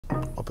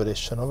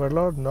Operation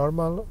Overlord,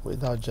 normal,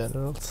 without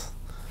generals.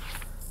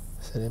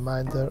 As a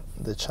reminder,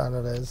 the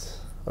channel has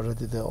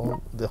already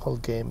the whole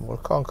game War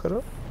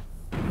Conqueror,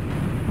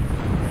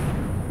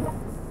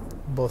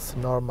 both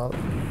normal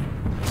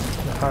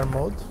and hard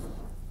mode.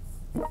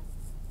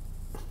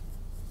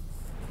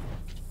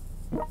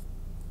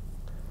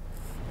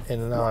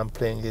 And now I'm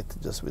playing it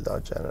just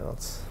without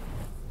generals.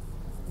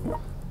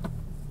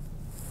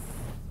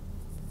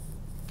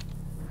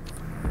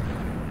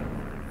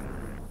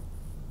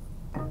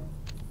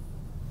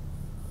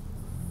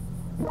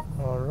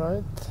 All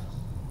right.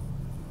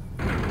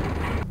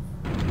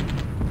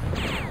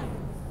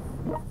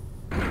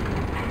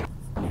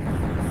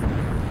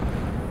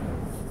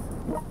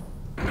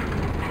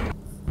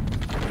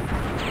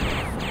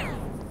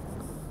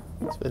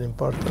 It's very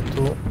important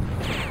to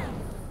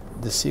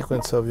the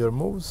sequence of your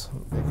moves,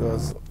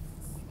 because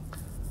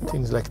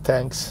things like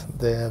tanks,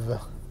 they have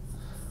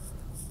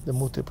the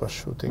multiple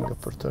shooting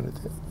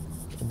opportunity.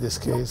 In this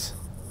case,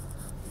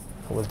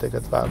 I will take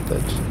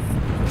advantage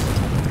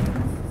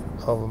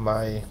of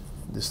my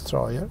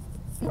destroyer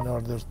in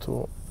order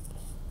to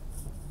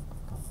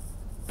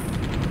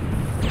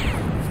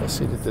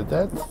facilitate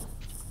that.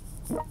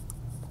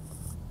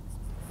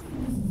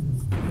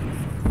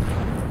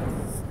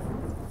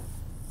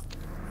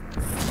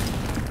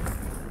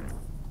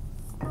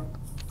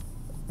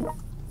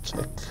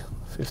 Check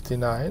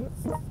 59.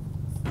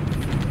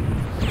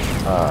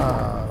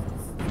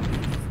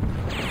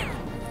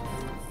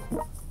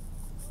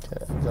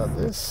 Okay, I got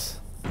this.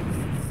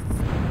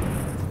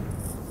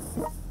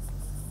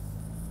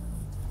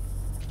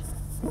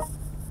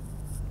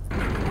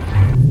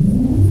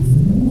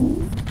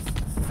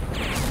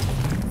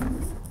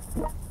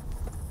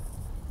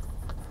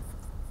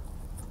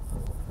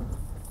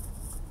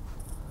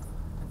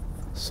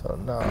 So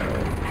now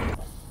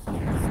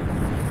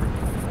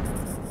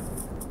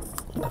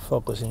I'm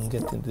focusing on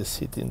getting the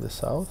city in the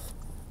south.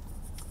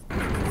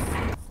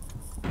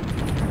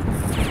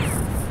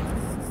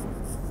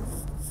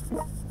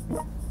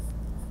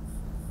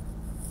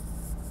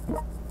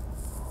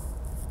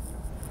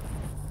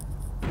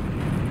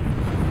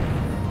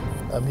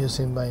 I'm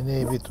using my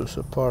navy to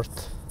support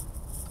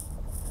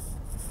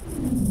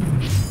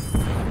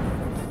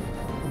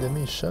the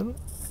mission.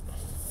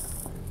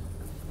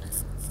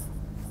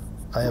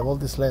 I have all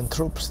these land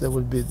troops that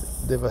will be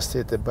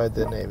devastated by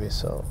the navy,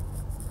 so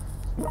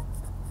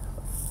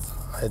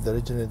I had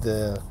originally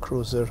the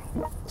cruiser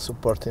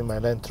supporting my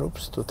land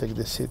troops to take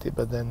the city,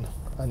 but then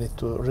I need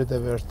to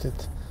redivert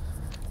it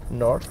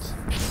north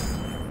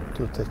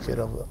to take care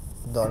of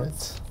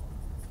Donetsk.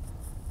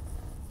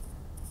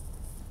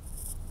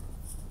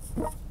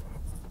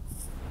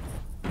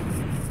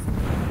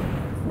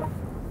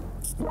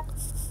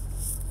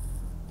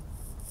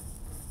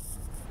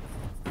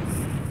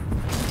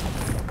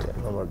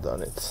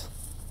 Done it.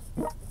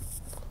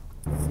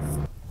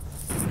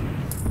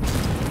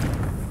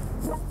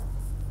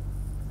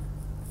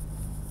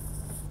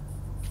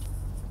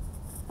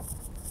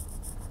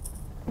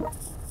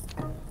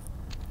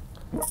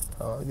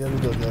 Get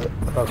rid of the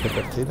rocket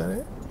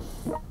artillery.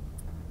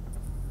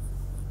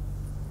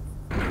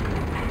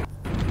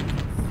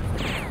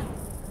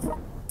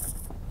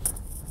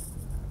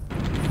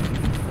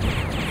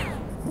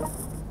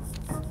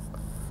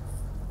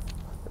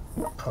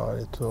 I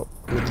need to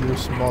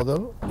reduce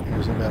model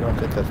using my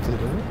rocket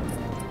artillery.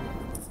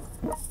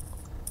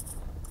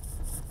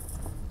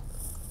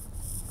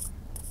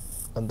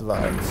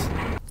 Advance,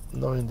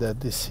 knowing that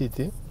this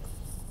city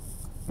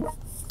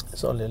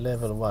is only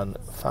level 1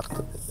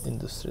 factory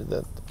industry,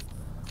 that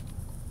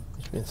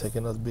which means I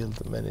cannot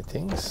build many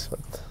things,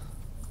 but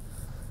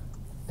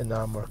an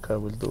armor car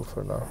will do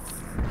for now.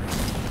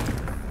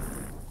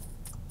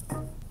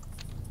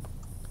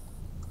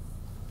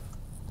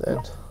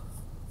 Then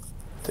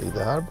take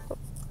the harbor.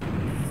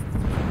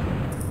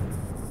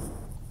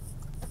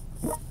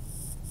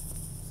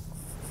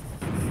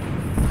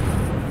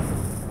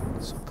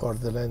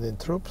 Support the landing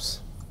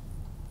troops.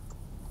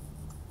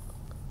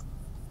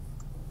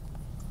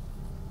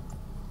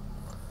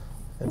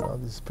 And now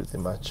this is pretty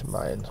much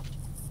mine.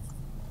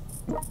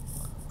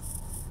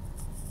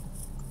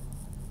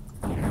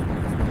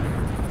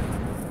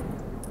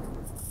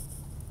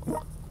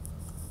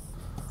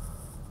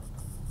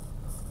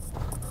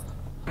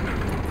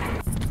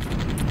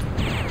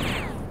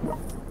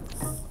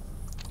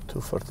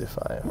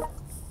 .245.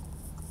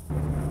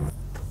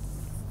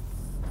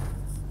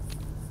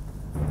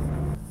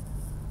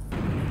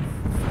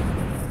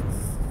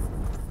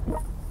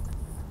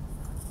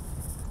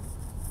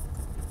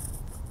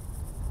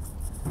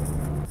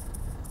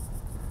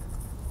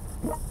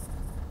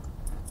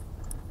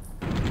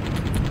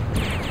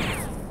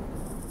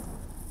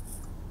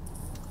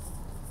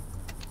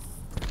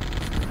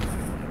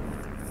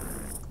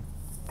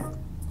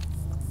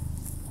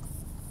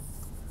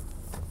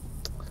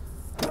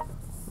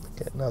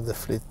 Now the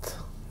fleet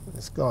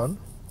is gone.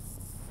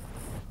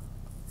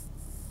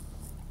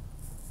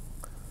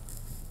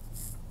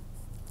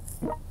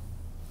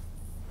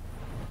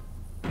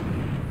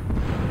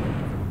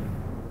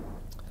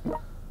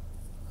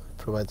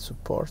 provide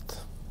support.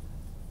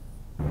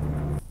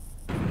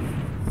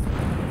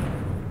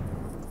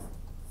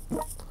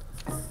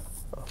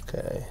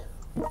 Okay.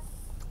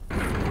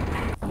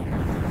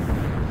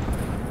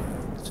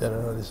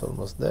 General is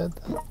almost dead.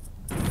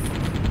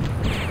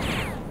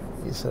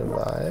 He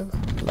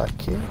survived.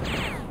 Lucky.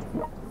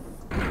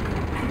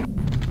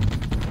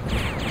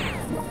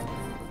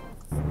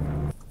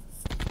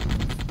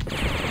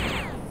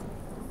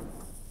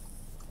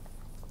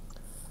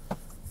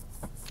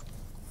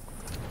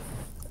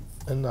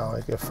 And now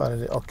I can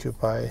finally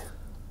occupy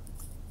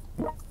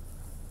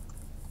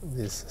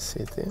this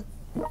city.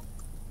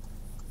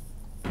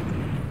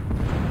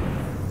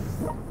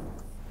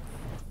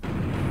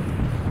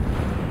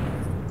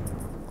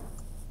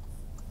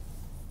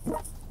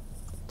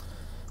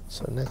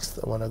 So next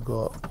I want to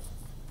go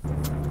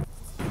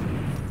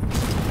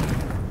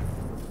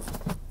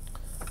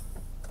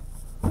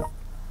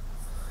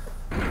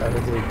I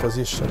already will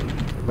position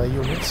my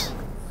units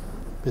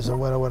based on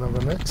where I want to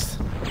go next.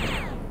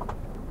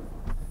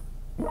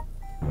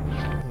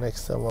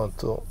 Next I want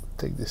to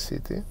take the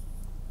city,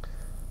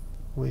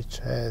 which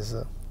has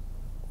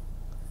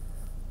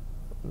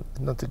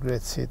not a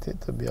great city,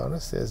 to be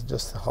honest. It's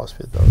just a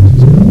hospital.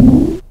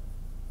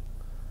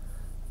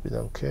 We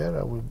don't care.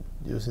 I will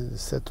use it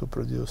instead to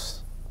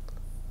produce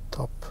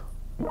top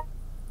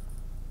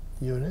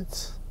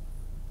units,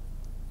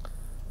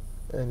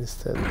 and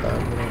instead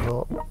I'm gonna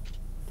go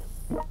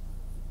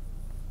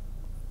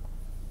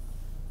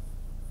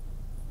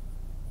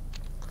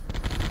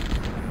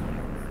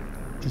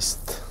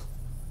east.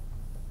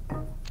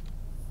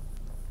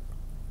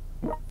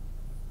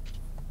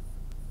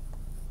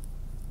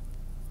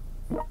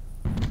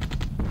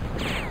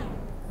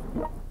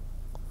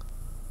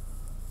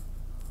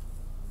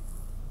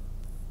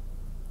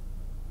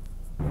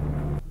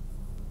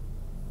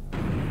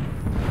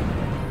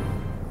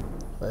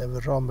 I have a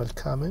Rommel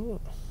coming.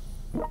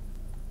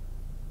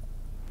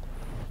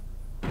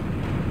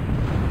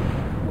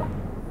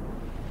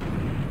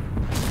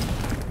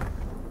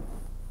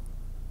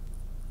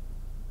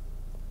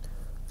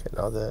 Okay,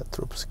 now the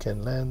troops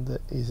can land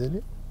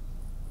easily.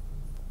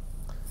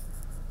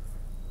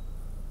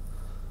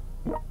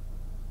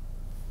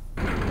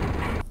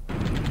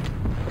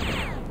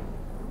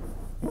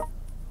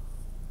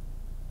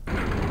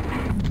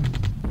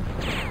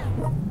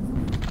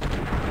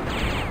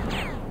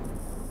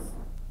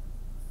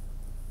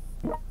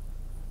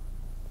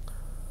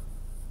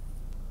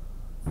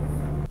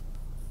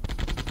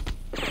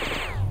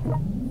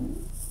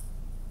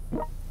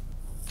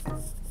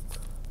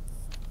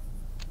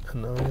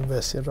 And now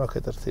invest in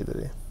rocket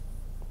artillery.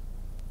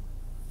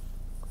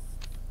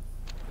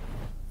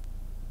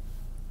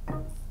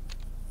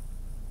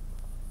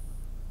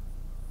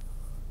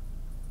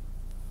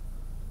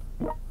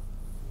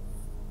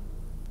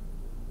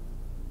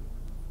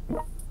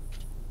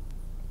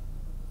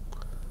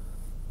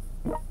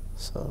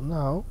 So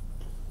now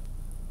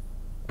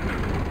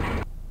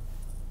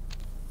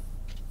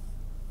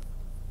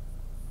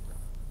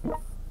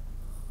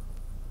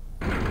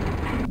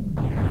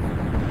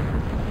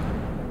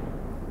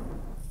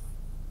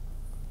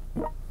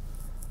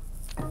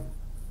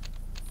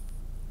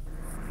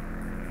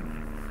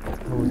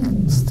I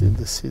will steal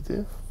the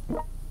city,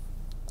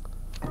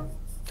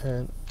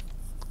 and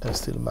I have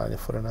still money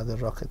for another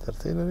rocket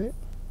artillery.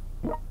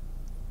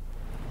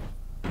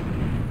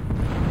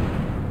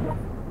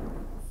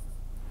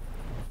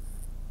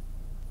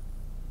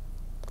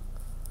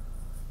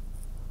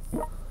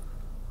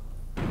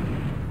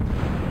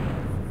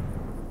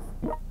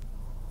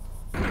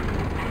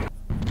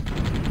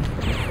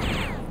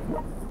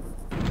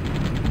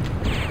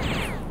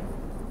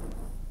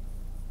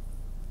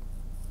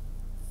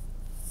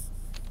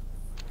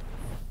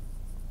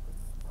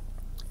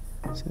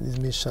 See, this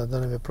mission I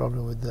don't have a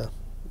problem with the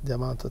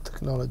amount of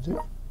technology.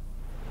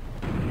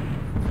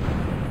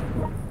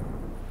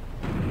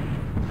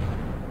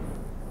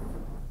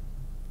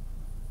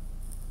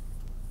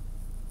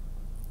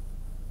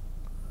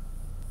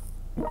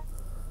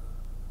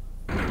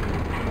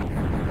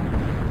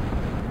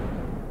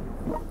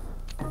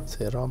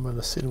 Say Rommel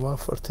is still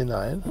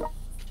 149.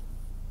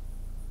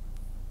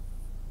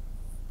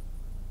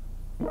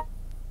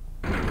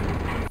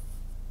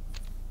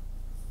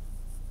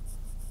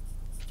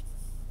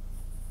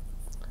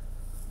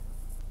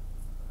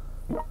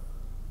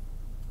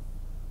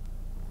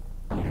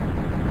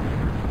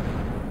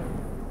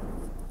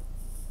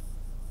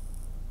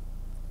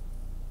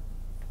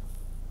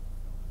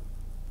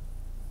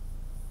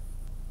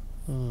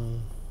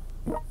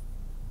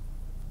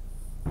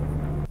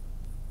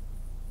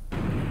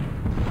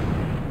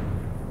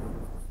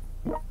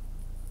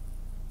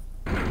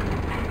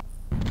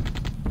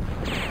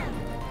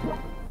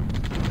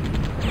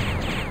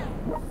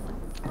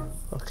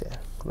 Okay,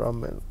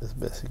 Rommel is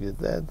basically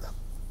dead,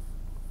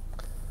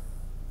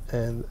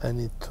 and I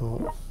need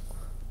to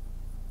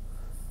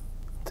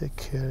take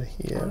care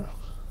here.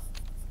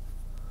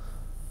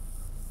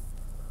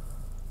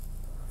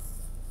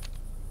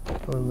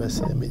 I'll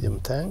invest in a medium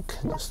tank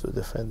just to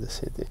defend the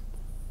city.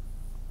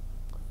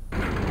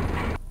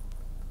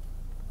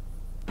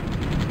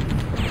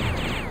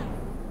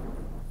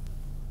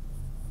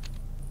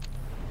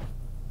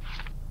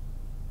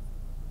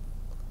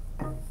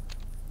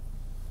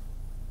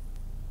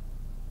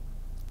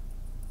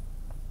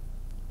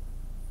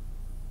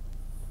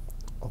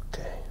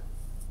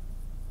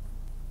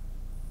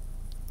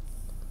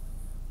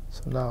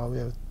 So now we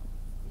have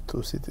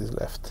 2 cities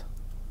left.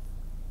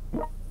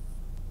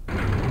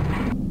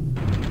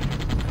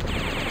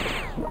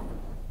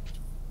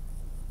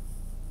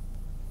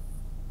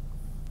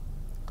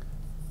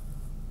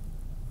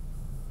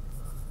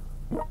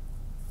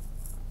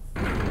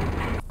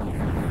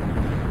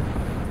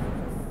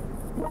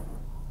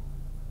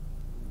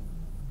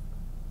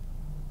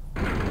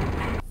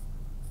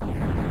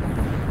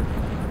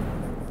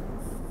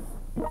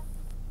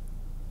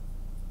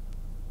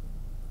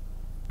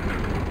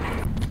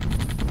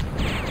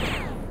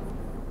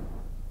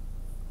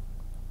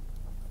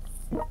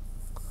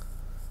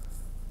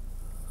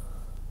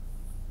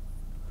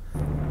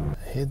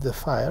 Hit the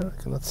fire,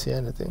 I cannot see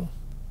anything.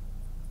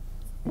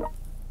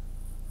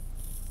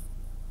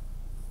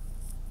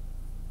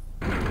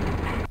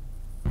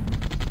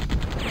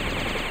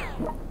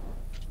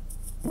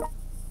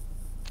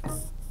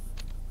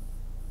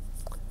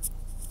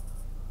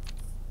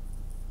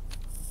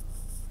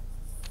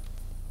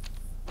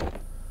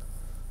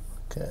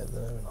 Okay, I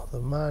don't have enough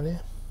money.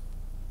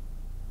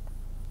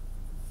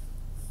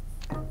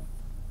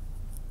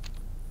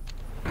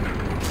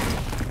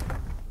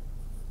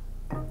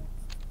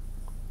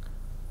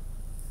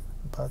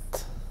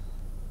 But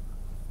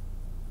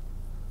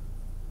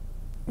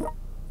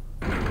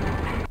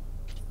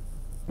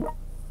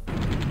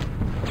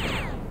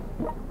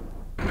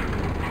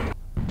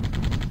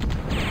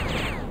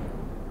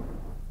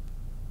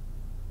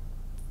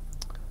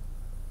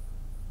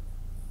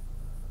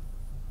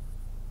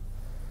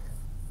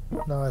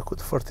now I could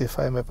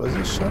fortify my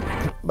position,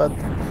 but I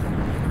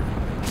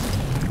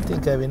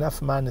think I have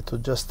enough money to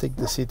just take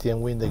the city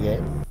and win the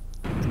game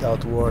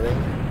without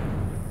worrying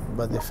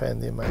about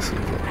defending my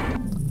city.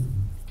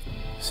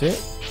 See?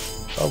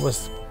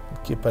 Always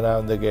keep an eye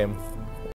on the game.